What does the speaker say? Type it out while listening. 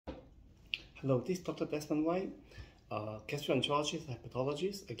Hello, this is Dr. Desmond White, gastroenterologist and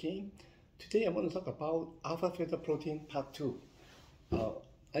hepatologist again. Today I want to talk about alpha fetoprotein part 2.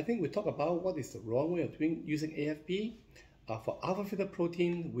 I think we talk about what is the wrong way of using AFP. For alpha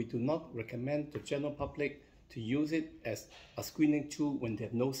fetoprotein, we do not recommend the general public to use it as a screening tool when they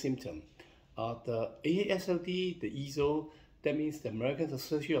have no symptom. The AASLD, the EASL, that means the American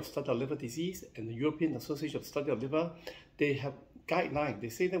Association of Study of Liver Disease and the European Association of Study of Liver, they have guidelines. They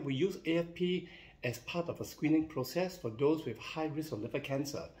say that we use AFP as part of a screening process for those with high risk of liver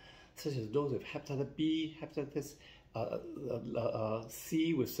cancer, such as those with hepatitis B, hepatitis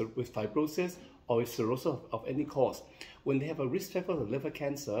C with fibrosis, or with cirrhosis of any cause. When they have a risk factor of liver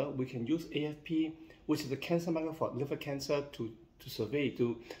cancer, we can use AFP, which is a cancer marker for liver cancer, to survey,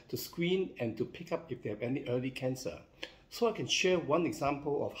 to screen and to pick up if they have any early cancer. So I can share one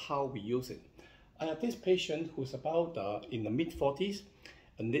example of how we use it. I have this patient who's about in the mid-40s,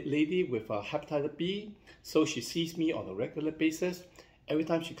 a lady with hepatitis B. So she sees me on a regular basis. Every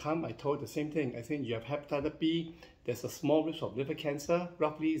time she comes, I told her the same thing. I think you have hepatitis B. There's a small risk of liver cancer,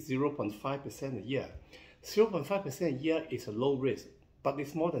 roughly 0.5% a year. 0.5% a year is a low risk, but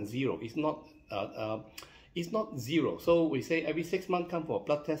it's more than zero. It's not zero. So we say every 6 months come for a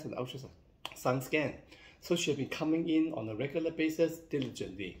blood test and ultrasound scan. So she'll be coming in on a regular basis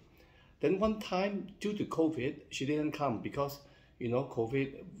diligently. Then one time, due to COVID, she didn't come because, you know,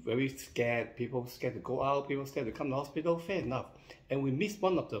 COVID, very scared, people scared to go out, people scared to come to the hospital, fair enough. And we missed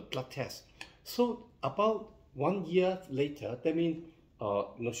one of the blood tests. So about 1 year later, that means,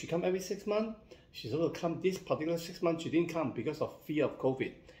 she come every 6 months. She's supposed to come this particular 6 months, she didn't come because of fear of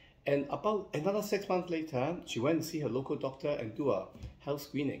COVID. And about another 6 months later, she went to see her local doctor and do a health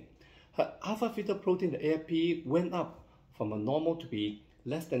screening. Her alpha fetoprotein, the AFP, went up from a normal to be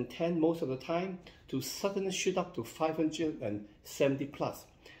less than 10 most of the time to suddenly shoot up to 570 plus.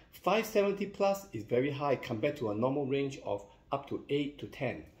 570 plus is very high compared to a normal range of up to 8 to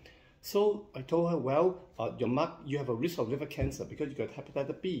 10. So I told her, well, you have a risk of liver cancer because you got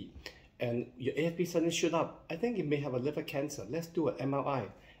hepatitis B and your AFP suddenly shoot up. I think you may have a liver cancer. Let's do an MRI.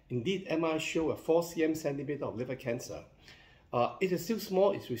 Indeed, MRI show a 4 cm of liver cancer. It is still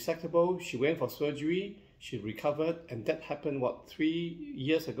small, it's resectable. She went for surgery, she recovered, and that happened, 3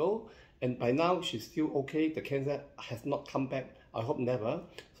 years ago? And by now, she's still okay. The cancer has not come back, I hope never.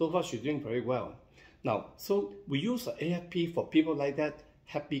 So far, she's doing very well. Now, so we use AFP for people like that,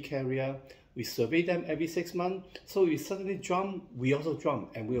 Hep B carrier. We survey them every 6 months. So if suddenly jump, we also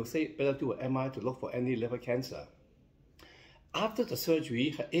jump, and we'll say better do an MRI to look for any liver cancer. After the surgery,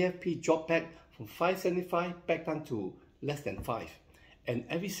 her AFP dropped back from 575 back down to less than 5. And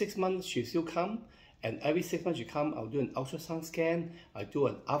every 6 months, she still come. And every 6 months she come, I'll do an ultrasound scan. I do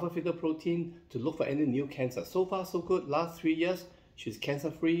an alpha fetoprotein to look for any new cancer. So far, so good. Last 3 years, she's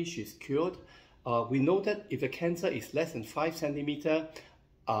cancer-free, she's cured. We know that if the cancer is less than 5 centimeters,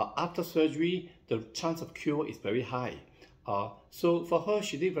 after surgery, the chance of cure is very high. So for her,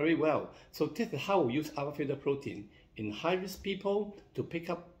 she did very well. So this is how we use alpha fetoprotein in high-risk people to pick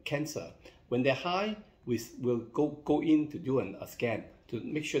up cancer. When they're high, we will go in to do a scan to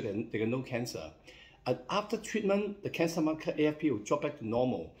make sure that they got no cancer. And after treatment, the cancer marker AFP will drop back to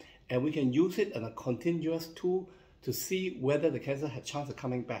normal, and we can use it as a continuous tool to see whether the cancer had chance of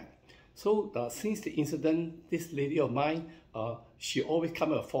coming back. So since the incident, this lady of mine, she always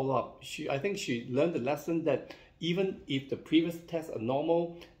comes a follow-up. I think she learned the lesson that even if the previous tests are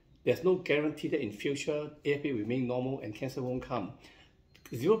normal, there's no guarantee that in future AFP will remain normal and cancer won't come.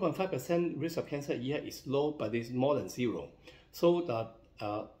 0.5% risk of cancer a year is low, but it's more than zero.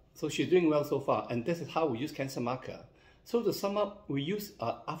 So she's doing well so far, and this is how we use cancer marker. So to sum up, we use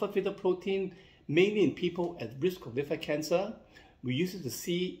alpha fetoprotein mainly in people at risk of liver cancer. We use it to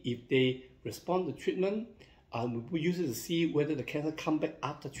see if they respond to treatment. We use it to see whether the cancer come back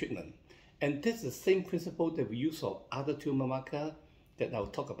after treatment. And this is the same principle that we use for other tumor marker that I'll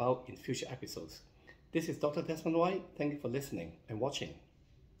talk about in future episodes. This is Dr. Desmond White. Thank you for listening and watching.